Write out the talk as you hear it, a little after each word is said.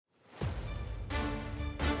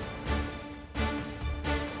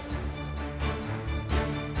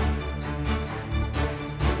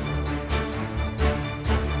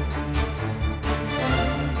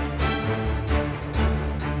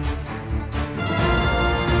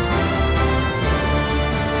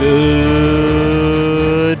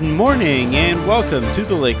Good morning and welcome to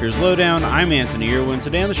the Lakers Lowdown. I'm Anthony Irwin.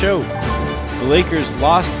 Today on the show, the Lakers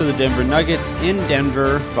lost to the Denver Nuggets in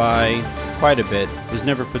Denver by quite a bit. It was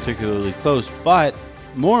never particularly close, but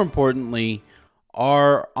more importantly,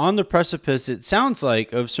 are on the precipice, it sounds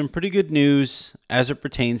like, of some pretty good news as it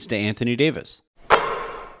pertains to Anthony Davis.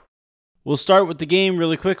 We'll start with the game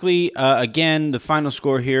really quickly. Again, the final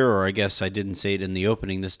score here, or I guess I didn't say it in the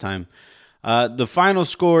opening this time. The final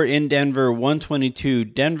score in Denver, 122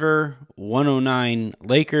 Denver, 109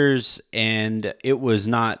 Lakers, and it was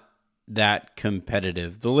not that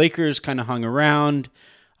competitive. The Lakers kind of hung around,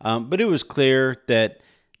 but it was clear that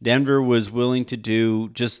Denver was willing to do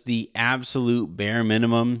just the absolute bare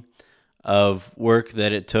minimum of work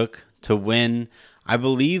that it took to win. I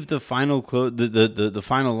believe the final the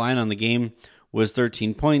final line on the game was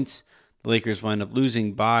 13 points. The Lakers wound up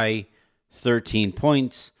losing by 13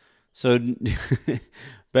 points. So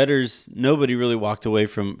bettors, nobody really walked away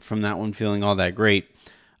from that one feeling all that great.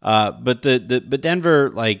 But Denver,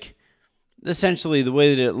 like, essentially the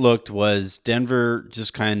way that it looked was Denver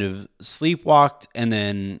just kind of sleepwalked, and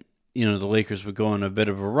then, you know, the Lakers would go on a bit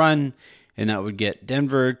of a run, and that would get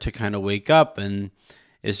Denver to kind of wake up. And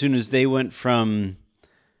as soon as they went from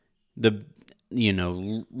the, you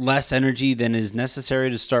know, less energy than is necessary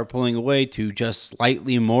to start pulling away to just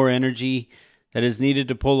slightly more energy that is needed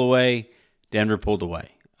to pull away, Denver pulled away.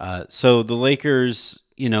 So the Lakers,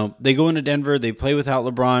 you know, they go into Denver, they play without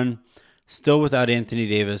LeBron, still without Anthony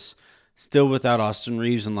Davis, still without Austin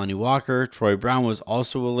Reeves and Lonnie Walker. Troy Brown was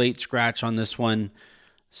also a late scratch on this one.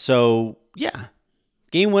 So, yeah,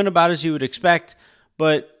 game went about as you would expect.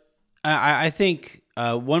 But I think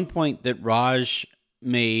one point that Raj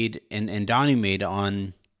made and Donnie made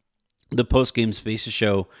on the post-game Spaces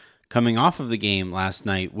show coming off of the game last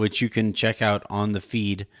night, which you can check out on the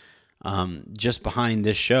feed just behind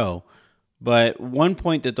this show. But one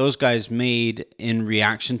point that those guys made in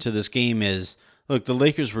reaction to this game is, look, the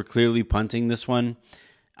Lakers were clearly punting this one.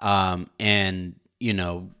 And, you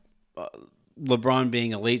know, LeBron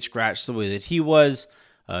being a late scratch the way that he was,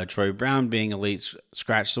 Troy Brown being a late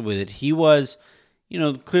scratch the way that he was, you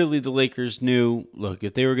know, clearly the Lakers knew, look,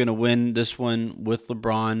 if they were going to win this one with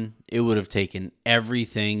LeBron, it would have taken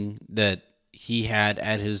everything that he had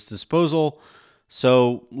at his disposal.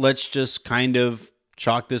 So let's just kind of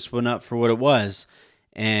chalk this one up for what it was.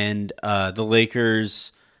 And the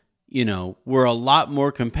Lakers, you know, were a lot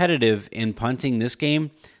more competitive in punting this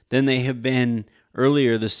game than they have been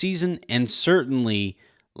earlier this season and certainly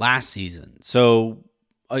last season. So,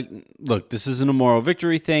 look, this isn't a moral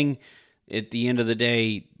victory thing. At the end of the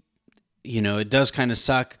day, you know, it does kind of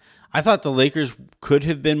suck. I thought the Lakers could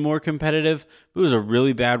have been more competitive. It was a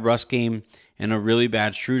really bad Russ game and a really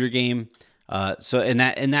bad Schroeder game. So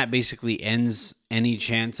that basically ends any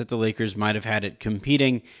chance that the Lakers might have had at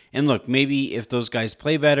competing. And look, maybe if those guys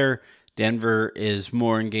play better, Denver is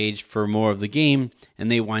more engaged for more of the game, and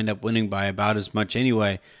they wind up winning by about as much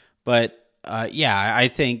anyway. But yeah, I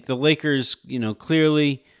think the Lakers, you know,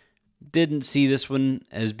 clearly didn't see this one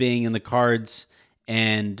as being in the cards,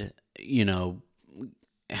 and, you know,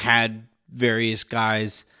 had various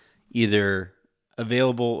guys either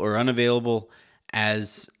available or unavailable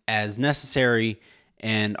as necessary,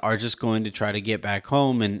 and are just going to try to get back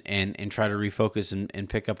home and try to refocus and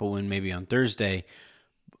pick up a win maybe on Thursday.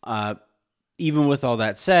 Even with all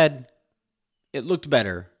that said, it looked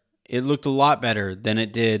better. It looked a lot better than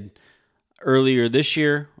it did earlier this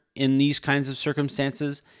year in these kinds of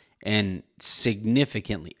circumstances, and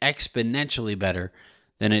significantly, exponentially better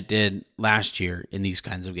than it did last year in these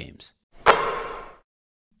kinds of games.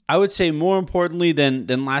 I would say more importantly than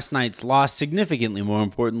last night's loss, significantly more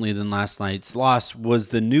importantly than last night's loss, was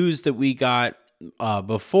the news that we got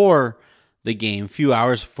before the game, a few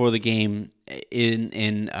hours before the game,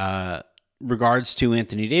 in regards to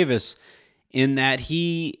Anthony Davis, in that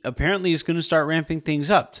he apparently is going to start ramping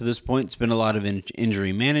things up. To this point, it's been a lot of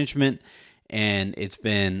injury management, and it's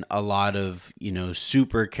been a lot of, you know,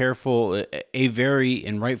 super careful, a very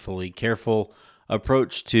and rightfully careful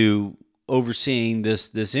approach to overseeing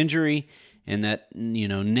this injury, and that, you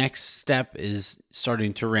know, next step is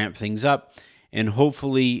starting to ramp things up and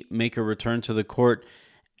hopefully make a return to the court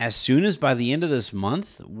as soon as by the end of this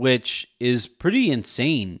month, which is pretty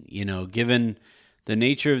insane, you know, given the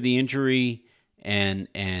nature of the injury and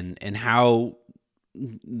how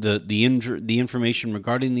the information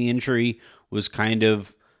regarding the injury was kind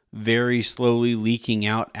of very slowly leaking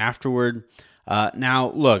out afterward.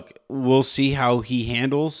 Now, look, we'll see how he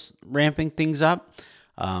handles ramping things up.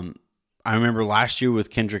 I remember last year with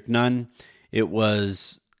Kendrick Nunn, it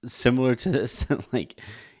was similar to this. Like,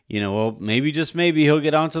 well, maybe, just maybe, he'll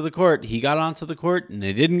get onto the court. He got onto the court and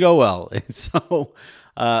it didn't go well. And so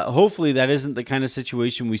hopefully that isn't the kind of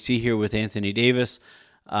situation we see here with Anthony Davis.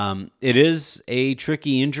 It is a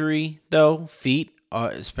tricky injury, though. Feet,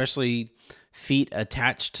 especially feet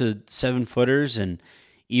attached to 7-footers, and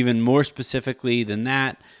even more specifically than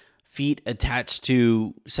that, feet attached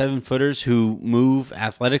to 7-footers who move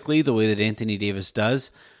athletically the way that Anthony Davis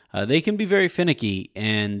does. They can be very finicky,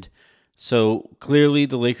 and so clearly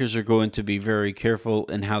the Lakers are going to be very careful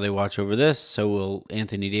in how they watch over this. So will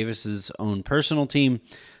Anthony Davis's own personal team.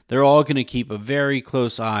 They're all going to keep a very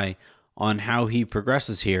close eye on how he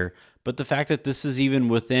progresses here. But the fact that this is even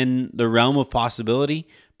within the realm of possibility,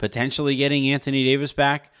 potentially getting Anthony Davis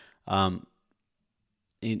back,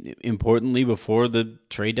 importantly before the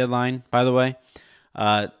trade deadline, by the way,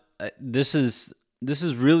 this is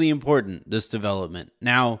really important, this development.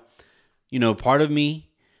 Now, part of me,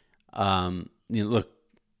 look,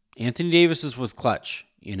 Anthony Davis is with Clutch,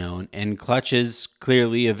 and Clutch is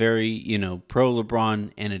clearly a very,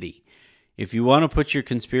 pro-LeBron entity. If you want to put your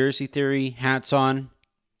conspiracy theory hats on,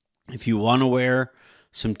 if you want to wear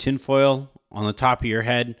some tinfoil on the top of your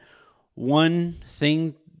head, one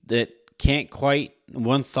thought that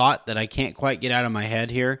I can't quite get out of my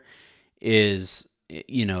head here is,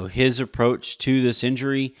 his approach to this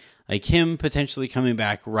injury, like him potentially coming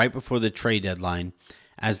back right before the trade deadline,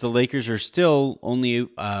 as the Lakers are still only,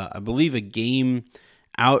 I believe, a game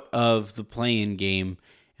out of the play-in game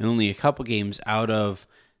and only a couple games out of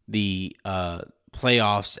the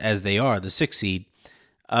playoffs as they are, the 6th seed.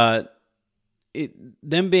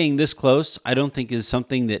 Them being this close, I don't think is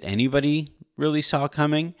something that anybody really saw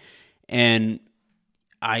coming. And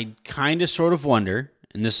I kind of sort of wonder,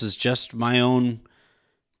 and this is just my own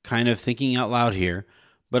kind of thinking out loud here,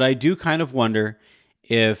 but I do kind of wonder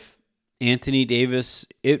if Anthony Davis,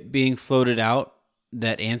 it being floated out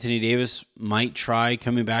that Anthony Davis might try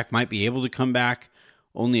coming back, might be able to come back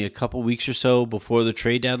only a couple weeks or so before the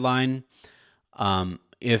trade deadline.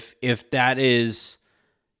 If that is,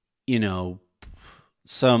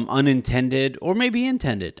 some unintended or maybe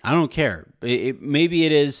intended, I don't care. Maybe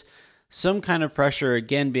it is some kind of pressure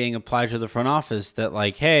again being applied to the front office that,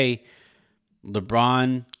 like, hey,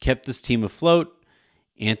 LeBron kept this team afloat.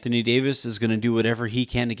 Anthony Davis is going to do whatever he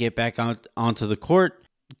can to get back onto the court.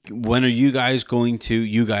 When are you guys going to,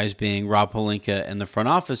 you guys being Rob Pelinka and the front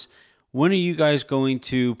office, when are you guys going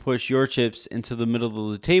to push your chips into the middle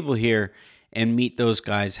of the table here and meet those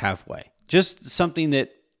guys halfway? Just something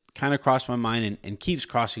that kind of crossed my mind and keeps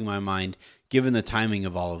crossing my mind given the timing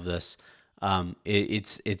of all of this.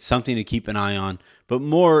 It's something to keep an eye on. But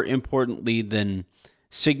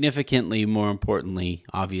significantly more importantly,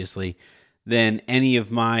 obviously, than any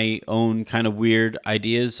of my own kind of weird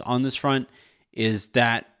ideas on this front is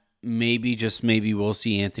that maybe, just maybe, we'll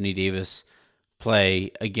see Anthony Davis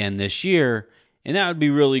play again this year. And that would be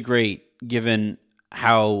really great given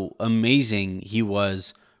how amazing he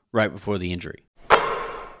was right before the injury.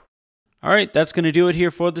 All right, that's going to do it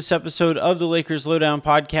here for this episode of the Lakers Lowdown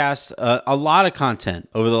podcast. A lot of content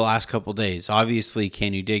over the last couple days. Obviously,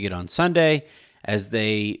 Can You Dig It on Sunday, as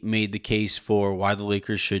they made the case for why the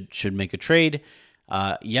Lakers should make a trade.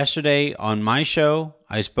 Yesterday on my show,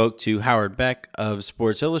 I spoke to Howard Beck of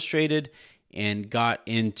Sports Illustrated and got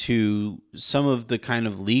into some of the kind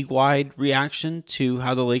of league-wide reaction to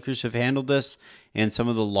how the Lakers have handled this and some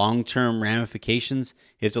of the long-term ramifications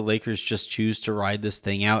if the Lakers just choose to ride this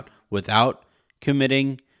thing out without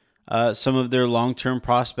committing some of their long-term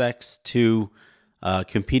prospects to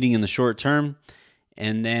competing in the short term.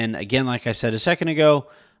 And then, again, like I said a second ago,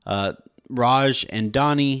 Raj and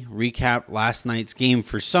Donnie recap last night's game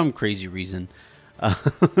for some crazy reason,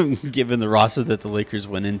 given the roster that the Lakers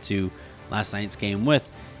went into last night's game with.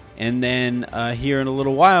 And then here in a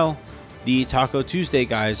little while, the Taco Tuesday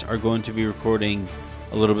guys are going to be recording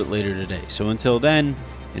a little bit later today. So until then,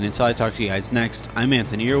 and until I talk to you guys next, I'm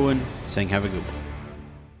Anthony Irwin saying have a good one.